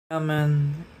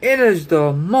It is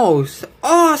the most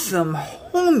awesome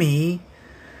homie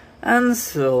on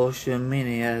social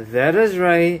media. That is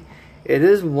right. It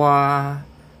is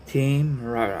Team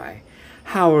Rai.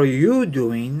 How are you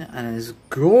doing on this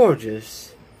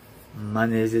gorgeous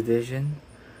Monday's edition?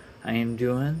 I am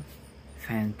doing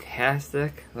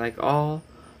fantastic, like all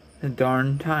the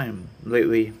darn time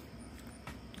lately.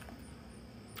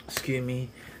 Excuse me.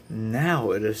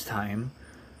 Now it is time,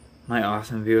 my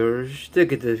awesome viewers, to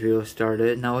get this video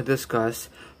started. Now we'll discuss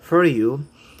for you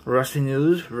wrestling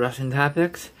news, wrestling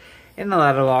topics, and a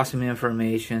lot of awesome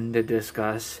information to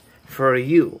discuss for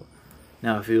you.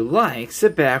 Now if you like,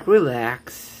 sit back,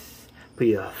 relax, put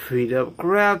your feet up,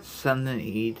 grab something to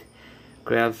eat,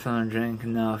 grab something to drink.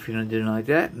 Now if you don't do it like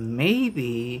that,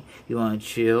 maybe you want to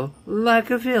chill like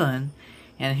a villain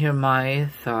and hear my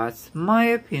thoughts, my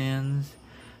opinions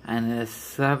on this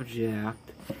subject.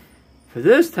 For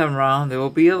this time around, there will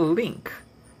be a link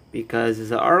because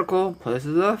it's an article plus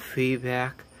the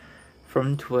feedback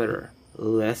from Twitter.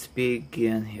 Let's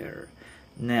begin here.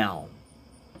 Now,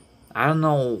 I don't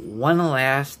know when the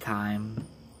last time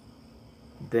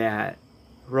that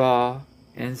Raw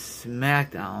and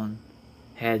SmackDown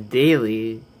had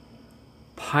daily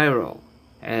pyro.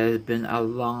 It has been a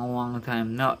long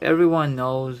time. Now, everyone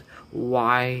knows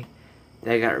why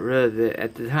they got rid of it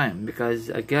at the time, because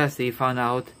I guess they found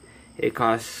out it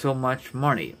costs so much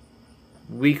money.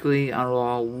 Weekly on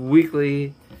Raw,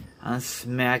 weekly on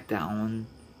SmackDown,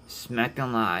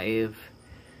 SmackDown Live,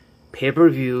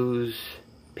 pay-per-views,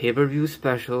 pay-per-view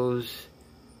specials,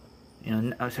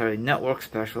 network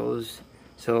specials.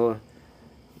 So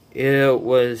it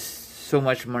was so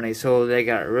much money. So they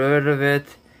got rid of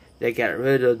it. They got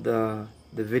rid of the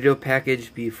video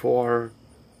package before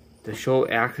the show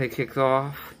actually kicks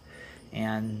off,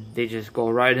 and they just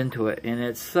go right into it, and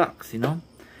it sucks,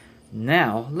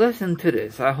 Now, listen to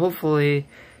this. Hopefully,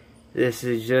 this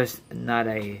is just not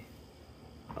a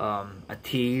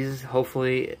tease.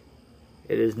 Hopefully,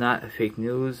 it is not fake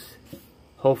news.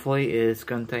 Hopefully, it's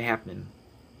going to happen.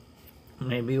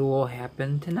 Maybe it will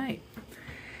happen tonight.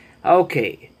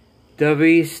 Okay,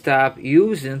 WWE stopped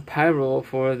using pyro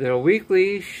for their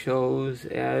weekly shows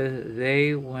as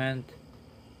they were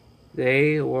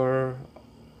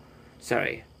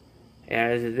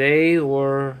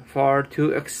far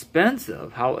too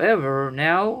expensive. However,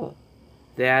 now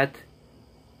that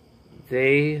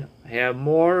they have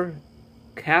more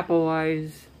captain,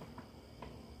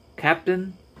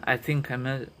 I think I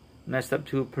messed up,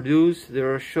 to produce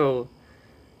their show,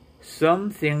 some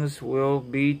things will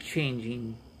be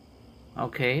changing.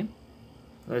 Okay,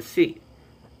 let's see.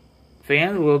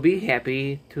 Fans will be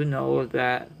happy to know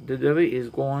that the WWE is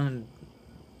going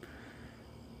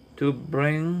to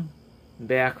bring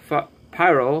back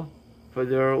pyro for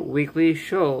their weekly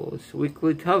shows,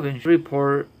 weekly television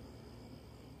report.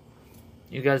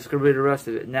 You guys can read the rest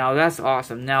of it. Now that's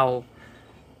awesome. Now,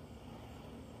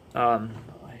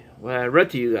 what I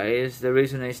read to you guys, the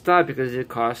reason they stopped because it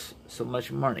costs so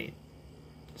much money.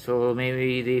 So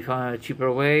maybe they found a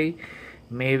cheaper way.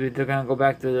 Maybe they're gonna go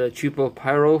back to the cheaper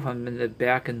pyro from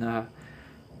back in the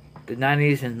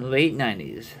 90s and late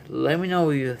 90s. Let me know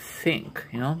what you think.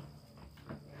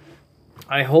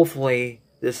 Hopefully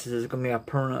this is gonna be a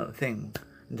permanent thing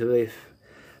until they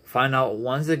find out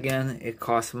once again it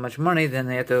costs so much money, then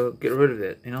they have to get rid of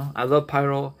it. I love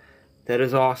pyro. That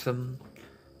is awesome.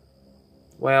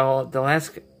 Well, the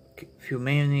last few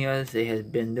manias they have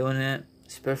been doing it,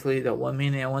 especially the one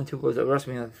mania I went to was at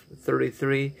WrestleMania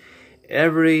 33.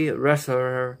 Every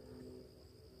wrestler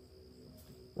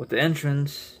with the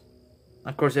entrance,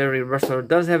 of course every wrestler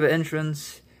does have an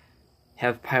entrance,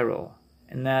 have pyro.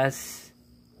 And that's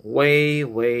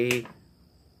way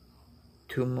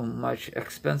too much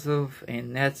expensive.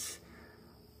 And that's,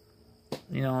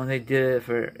 they did it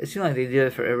for, it seemed like they did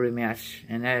it for every match.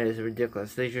 And that is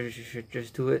ridiculous. They should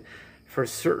just do it for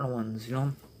certain ones,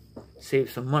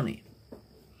 save some money.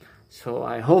 So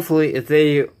hopefully if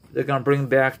they're going to bring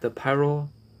back the pyro,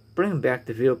 bring back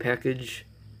the video package,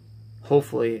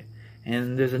 hopefully.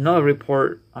 And there's another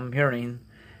report I'm hearing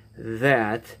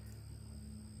that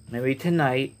maybe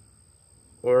tonight,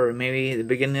 or maybe the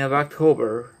beginning of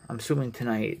October, I'm assuming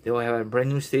tonight, they will have a brand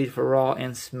new stage for Raw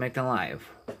and SmackDown Live.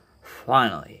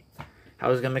 Finally. I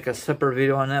was going to make a separate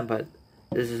video on that, but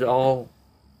this is all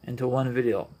into one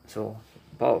video. So,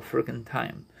 about freaking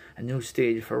time. A new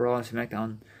stage for Raw and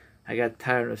SmackDown. I got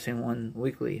tired of seeing one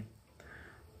weekly.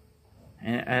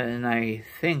 And I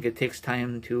think it takes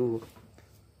time to...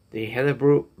 They had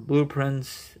the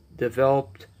blueprints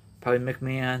developed. Probably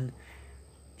McMahon,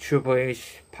 Triple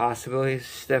H, possibly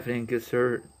Stephanie gets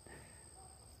her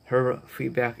her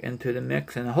feedback into the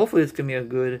mix, and hopefully it's gonna be a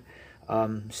good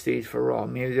stage for Raw.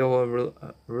 Maybe they'll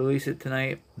release it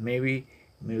tonight, maybe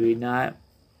not.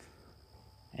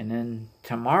 And then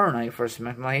tomorrow night for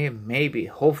SmackDown, maybe,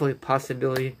 hopefully,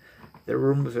 possibility, the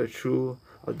rumors are true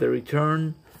of the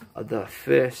return of the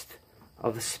Fist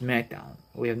of SmackDown.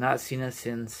 We have not seen it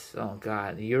since, oh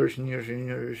god, years and years and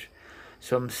years.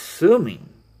 So I'm assuming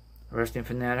wrestling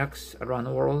fanatics around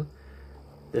the world,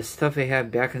 the stuff they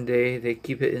had back in the day, they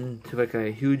keep it into like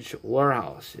a huge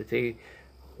warehouse. If they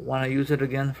want to use it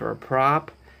again for a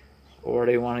prop, or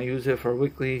they want to use it for a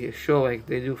weekly show like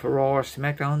they do for Raw or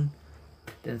SmackDown,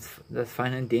 then that's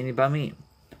fine and dandy by me.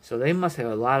 So they must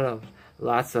have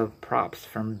lots of props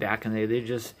from back in the day. They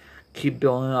just keep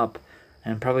building up,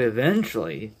 and probably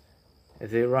eventually,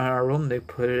 if they run out of room, they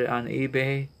put it on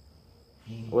eBay,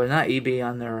 or not eBay,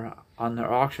 on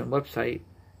their auction website,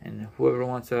 and whoever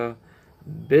wants to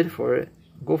bid for it,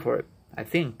 go for it. I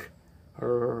think,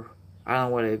 or I don't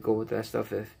know why they go with that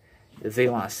stuff if they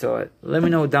want to sell it. Let me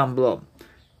know down below.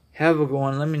 Have a good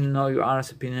one. Let me know your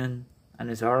honest opinion on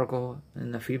this article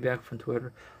and the feedback from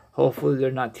Twitter. Hopefully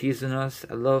they're not teasing us.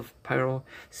 I love pyro,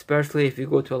 especially if you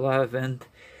go to a live event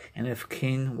and if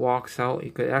Kane walks out,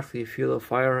 you could actually feel the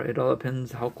fire. It all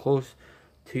depends how close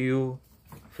to you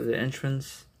for the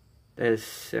entrance. That is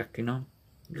sick, you know.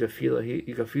 You can feel it.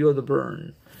 You can feel the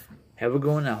burn. Have a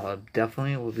good one. I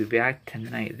definitely will be back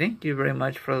tonight. Thank you very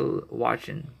much for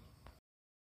watching.